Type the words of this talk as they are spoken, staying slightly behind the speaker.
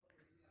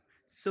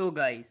So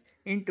guys,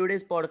 in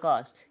today's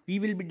podcast, we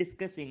will be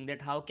discussing that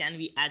how can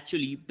we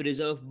actually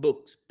preserve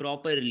books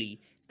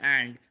properly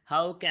and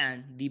how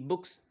can the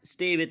books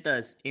stay with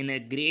us in a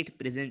great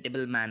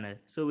presentable manner.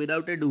 So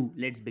without ado,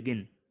 let's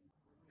begin.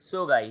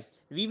 So, guys,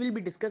 we will be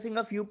discussing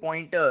a few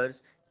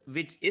pointers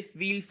which, if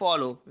we'll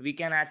follow, we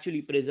can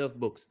actually preserve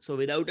books. So,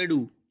 without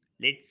ado,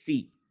 let's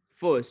see.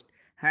 First,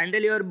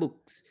 handle your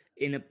books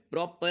in a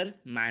proper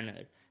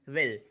manner.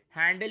 Well,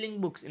 handling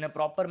books in a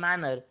proper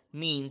manner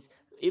means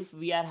if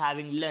we are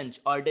having lunch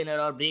or dinner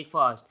or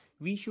breakfast,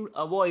 we should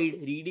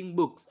avoid reading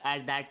books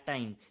at that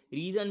time.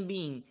 Reason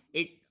being,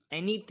 it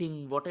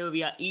anything whatever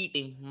we are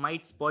eating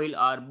might spoil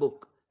our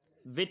book,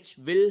 which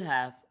will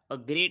have a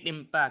great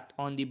impact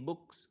on the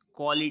book's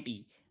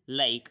quality.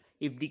 Like,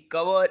 if the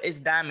cover is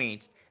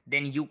damaged,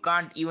 then you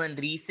can't even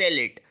resell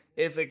it.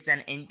 If it's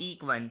an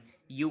antique one,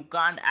 you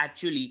can't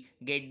actually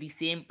get the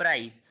same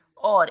price.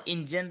 Or,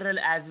 in general,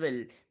 as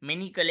well,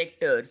 many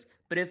collectors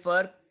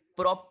prefer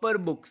proper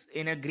books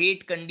in a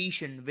great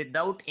condition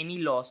without any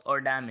loss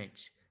or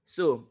damage.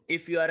 So,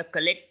 if you are a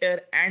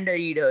collector and a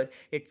reader,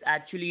 it's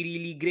actually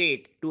really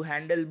great to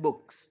handle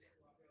books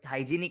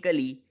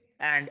hygienically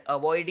and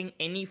avoiding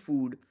any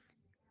food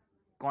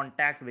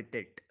contact with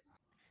it.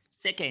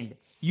 Second,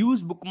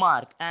 use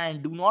bookmark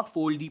and do not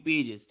fold the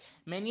pages.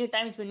 Many a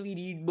times when we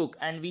read book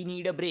and we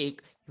need a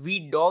break, we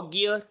dog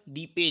ear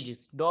the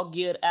pages. Dog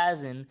ear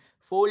as in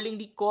folding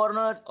the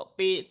corners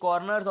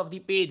of the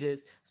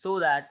pages so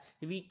that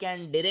we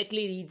can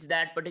directly reach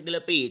that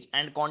particular page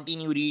and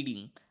continue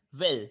reading.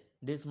 Well,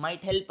 this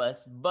might help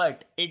us,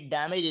 but it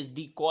damages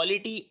the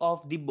quality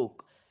of the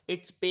book.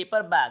 Its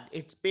paperback,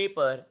 its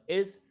paper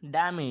is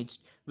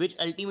damaged, which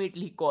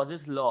ultimately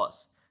causes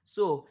loss.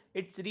 So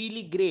it's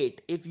really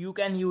great if you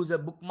can use a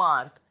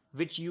bookmark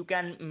which you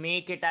can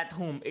make it at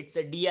home. It's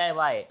a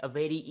DIY, a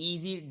very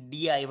easy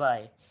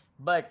DIY,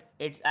 but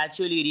it's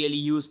actually really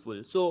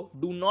useful. So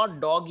do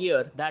not dog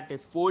ear, that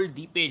is, fold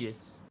the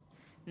pages.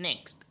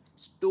 Next,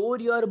 store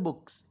your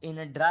books in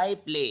a dry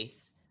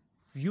place.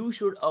 You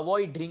should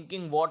avoid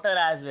drinking water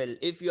as well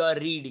if you are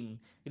reading.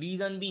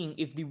 Reason being,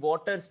 if the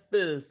water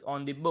spills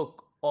on the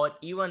book or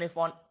even if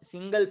on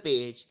single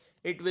page,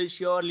 it will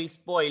surely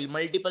spoil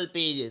multiple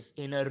pages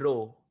in a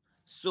row.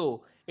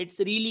 So, it's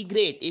really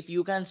great if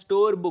you can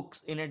store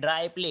books in a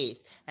dry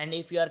place, and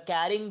if you are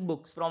carrying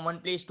books from one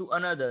place to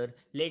another,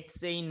 let's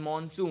say in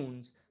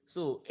monsoons,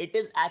 so it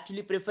is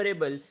actually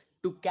preferable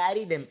to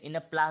carry them in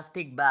a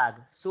plastic bag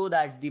so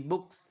that the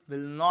books will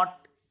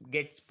not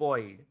get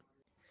spoiled.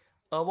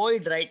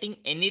 Avoid writing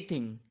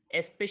anything,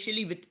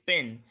 especially with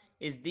pen,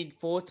 is the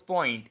fourth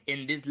point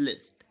in this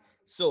list.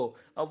 So,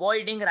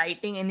 avoiding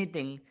writing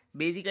anything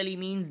basically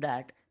means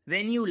that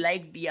when you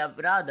liked, yeah,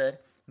 rather,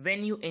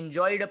 when you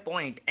enjoyed a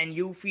point and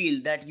you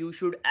feel that you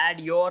should add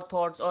your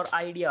thoughts or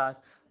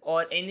ideas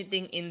or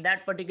anything in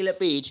that particular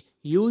page,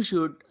 you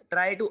should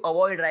try to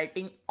avoid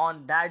writing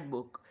on that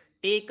book.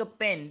 Take a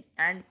pen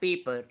and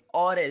paper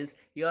or else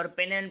your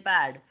pen and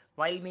pad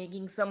while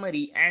making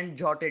summary and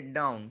jot it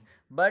down.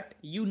 But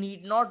you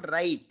need not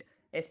write,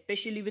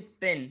 especially with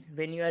pen,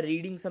 when you are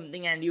reading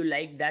something and you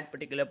like that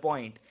particular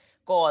point,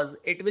 cause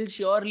it will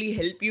surely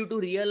help you to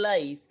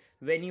realize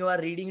when you are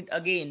reading it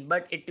again,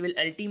 but it will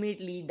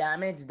ultimately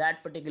damage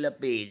that particular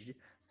page.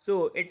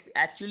 So it's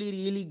actually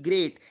really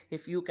great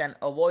if you can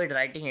avoid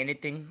writing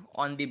anything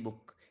on the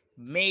book,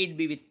 may it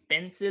be with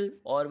pencil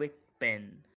or with pen.